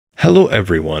Hello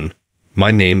everyone,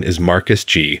 my name is Marcus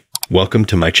G. Welcome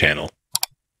to my channel.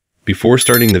 Before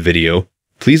starting the video,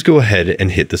 please go ahead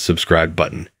and hit the subscribe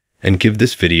button and give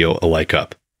this video a like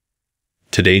up.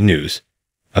 Today news.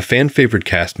 A fan favorite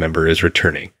cast member is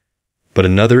returning, but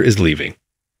another is leaving.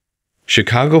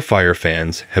 Chicago Fire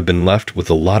fans have been left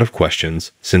with a lot of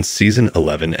questions since season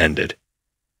 11 ended.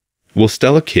 Will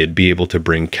Stella Kidd be able to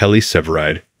bring Kelly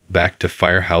Severide back to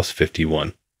Firehouse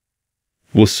 51?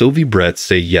 Will Sylvie Brett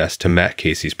say yes to Matt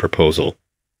Casey's proposal?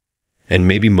 And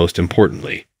maybe most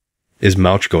importantly, is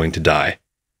Mouch going to die?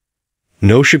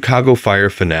 No Chicago Fire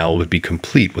finale would be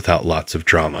complete without lots of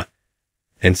drama,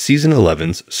 and season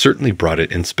 11's certainly brought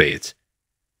it in spades.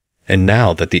 And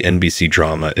now that the NBC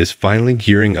drama is finally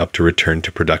gearing up to return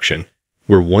to production,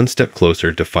 we're one step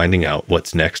closer to finding out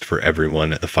what's next for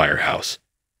everyone at the Firehouse.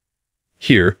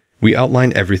 Here, we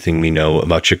outline everything we know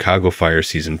about Chicago Fire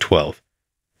Season 12,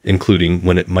 including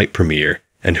when it might premiere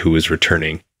and who is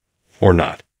returning, or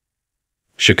not.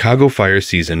 Chicago Fire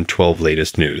Season 12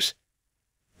 latest news.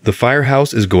 The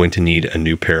Firehouse is going to need a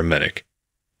new paramedic.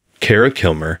 Kara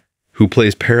Kilmer, who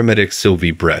plays paramedic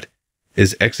Sylvie Brett,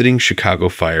 is exiting Chicago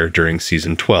Fire during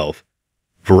Season 12,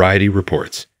 Variety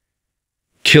reports.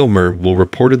 Kilmer will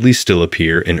reportedly still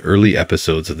appear in early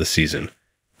episodes of the season,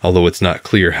 although it's not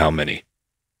clear how many.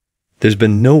 There's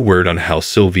been no word on how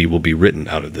Sylvie will be written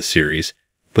out of the series,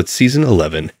 but Season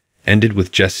 11 ended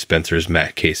with Jesse Spencer's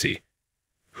Matt Casey,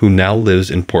 who now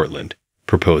lives in Portland,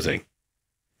 proposing.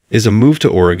 Is a move to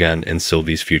Oregon in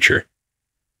Sylvie's future?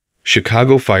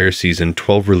 Chicago Fire Season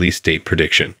 12 release date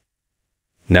prediction.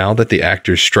 Now that the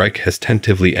actors' strike has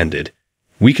tentatively ended,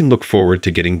 we can look forward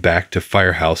to getting back to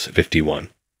Firehouse 51.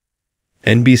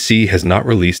 NBC has not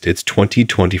released its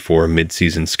 2024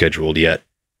 mid-season schedule yet,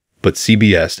 but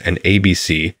CBS and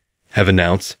ABC have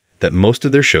announced that most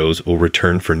of their shows will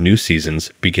return for new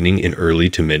seasons beginning in early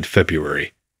to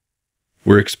mid-February.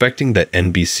 We're expecting that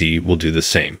NBC will do the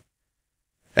same.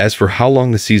 As for how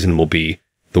long the season will be,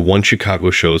 the One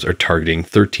Chicago shows are targeting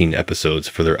 13 episodes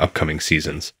for their upcoming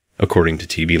seasons, according to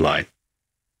TV Line.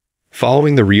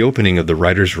 Following the reopening of the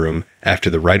writers' room after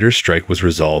the writers' strike was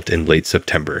resolved in late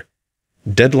September,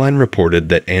 Deadline reported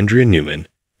that Andrea Newman,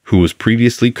 who was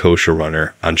previously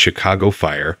co-showrunner on Chicago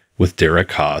Fire with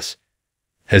Derek Haas,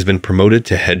 has been promoted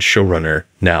to head showrunner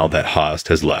now that Haas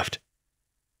has left.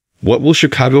 What will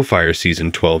Chicago Fire Season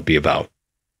 12 be about?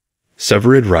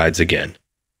 Severide rides again.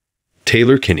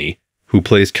 Taylor Kinney, who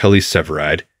plays Kelly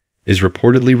Severide, is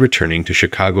reportedly returning to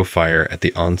Chicago Fire at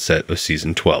the onset of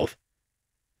Season 12.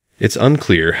 It's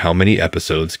unclear how many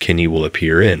episodes Kinney will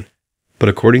appear in, but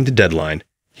according to Deadline,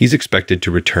 he's expected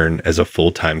to return as a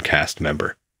full-time cast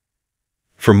member.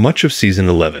 For much of Season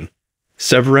 11,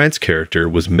 Severide's character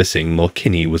was missing while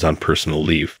Kinney was on personal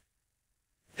leave.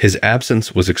 His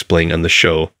absence was explained on the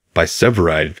show by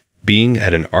Severide being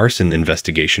at an arson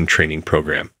investigation training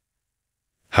program.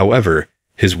 However,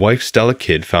 his wife Stella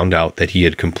Kidd found out that he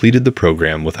had completed the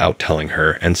program without telling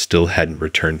her and still hadn't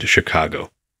returned to Chicago.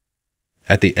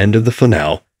 At the end of the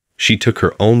finale, she took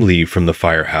her own leave from the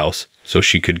Firehouse so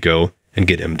she could go and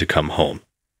get him to come home.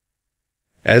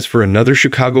 As for another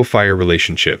Chicago Fire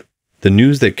relationship, the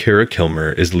news that Kara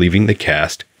Kilmer is leaving the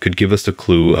cast could give us a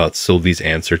clue about Sylvie's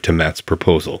answer to Matt's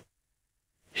proposal.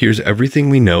 Here's everything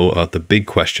we know about the big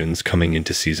questions coming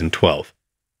into Season 12.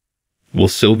 Will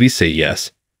Sylvie say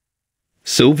yes?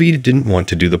 Sylvie didn't want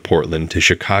to do the Portland to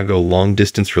Chicago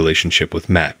long-distance relationship with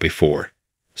Matt before,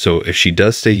 so if she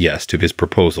does say yes to his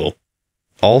proposal,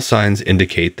 all signs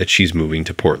indicate that she's moving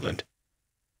to Portland.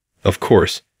 Of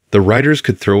course, the writers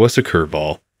could throw us a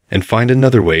curveball and find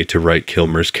another way to write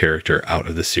Kilmer's character out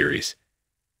of the series.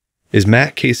 Is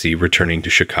Matt Casey returning to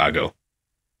Chicago?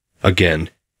 Again,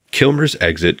 Kilmer's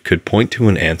exit could point to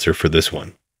an answer for this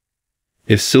one.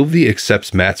 If Sylvie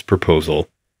accepts Matt's proposal,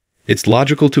 it's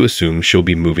logical to assume she'll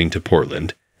be moving to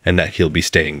Portland and that he'll be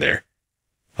staying there,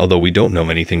 although we don't know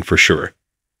anything for sure.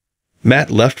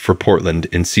 Matt left for Portland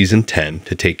in Season 10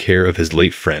 to take care of his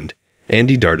late friend,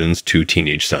 Andy Darden's 2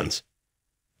 teenage sons.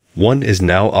 One is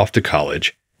now off to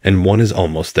college, and one is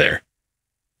almost there.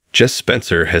 Jess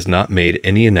Spencer has not made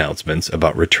any announcements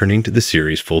about returning to the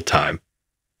series full-time,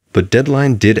 but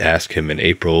Deadline did ask him in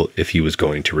April if he was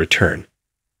going to return.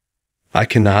 I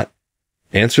cannot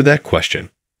answer that question,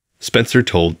 Spencer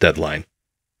told Deadline.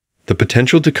 The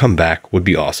potential to come back would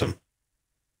be awesome.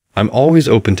 I'm always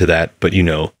open to that, but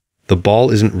the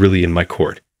ball isn't really in my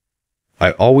court.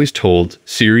 I always told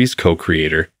series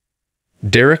co-creator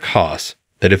Derek Haas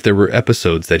that if there were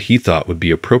episodes that he thought would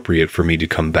be appropriate for me to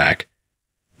come back,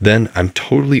 then I'm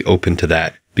totally open to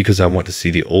that because I want to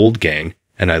see the old gang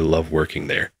and I love working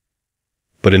there.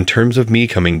 But in terms of me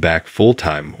coming back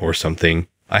full-time or something,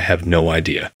 I have no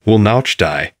idea. Will Mouch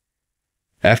die?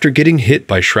 After getting hit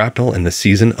by shrapnel in the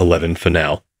Season 11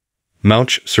 finale,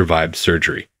 Mouch survived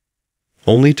surgery,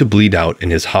 only to bleed out in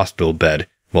his hospital bed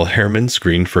while Herman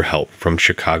screamed for help from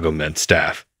Chicago Med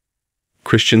staff.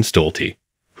 Christian Stolte,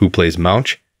 who plays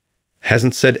Mouch,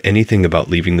 hasn't said anything about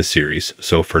leaving the series,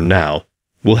 so for now,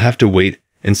 we'll have to wait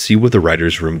and see what the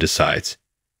writers' room decides.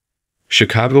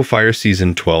 Chicago Fire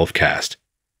Season 12 cast.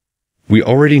 We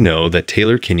already know that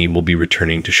Taylor Kinney will be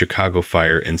returning to Chicago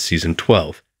Fire in Season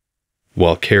 12,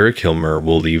 while Kara Kilmer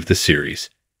will leave the series.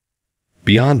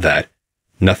 Beyond that,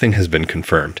 nothing has been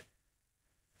confirmed.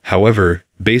 However,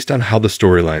 based on how the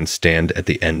storylines stand at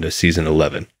the end of Season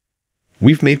 11,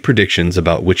 we've made predictions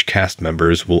about which cast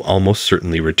members will almost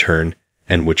certainly return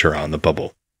and which are on the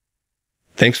bubble.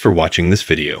 Thanks for watching this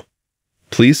video.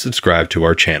 Please subscribe to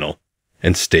our channel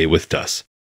and stay with us.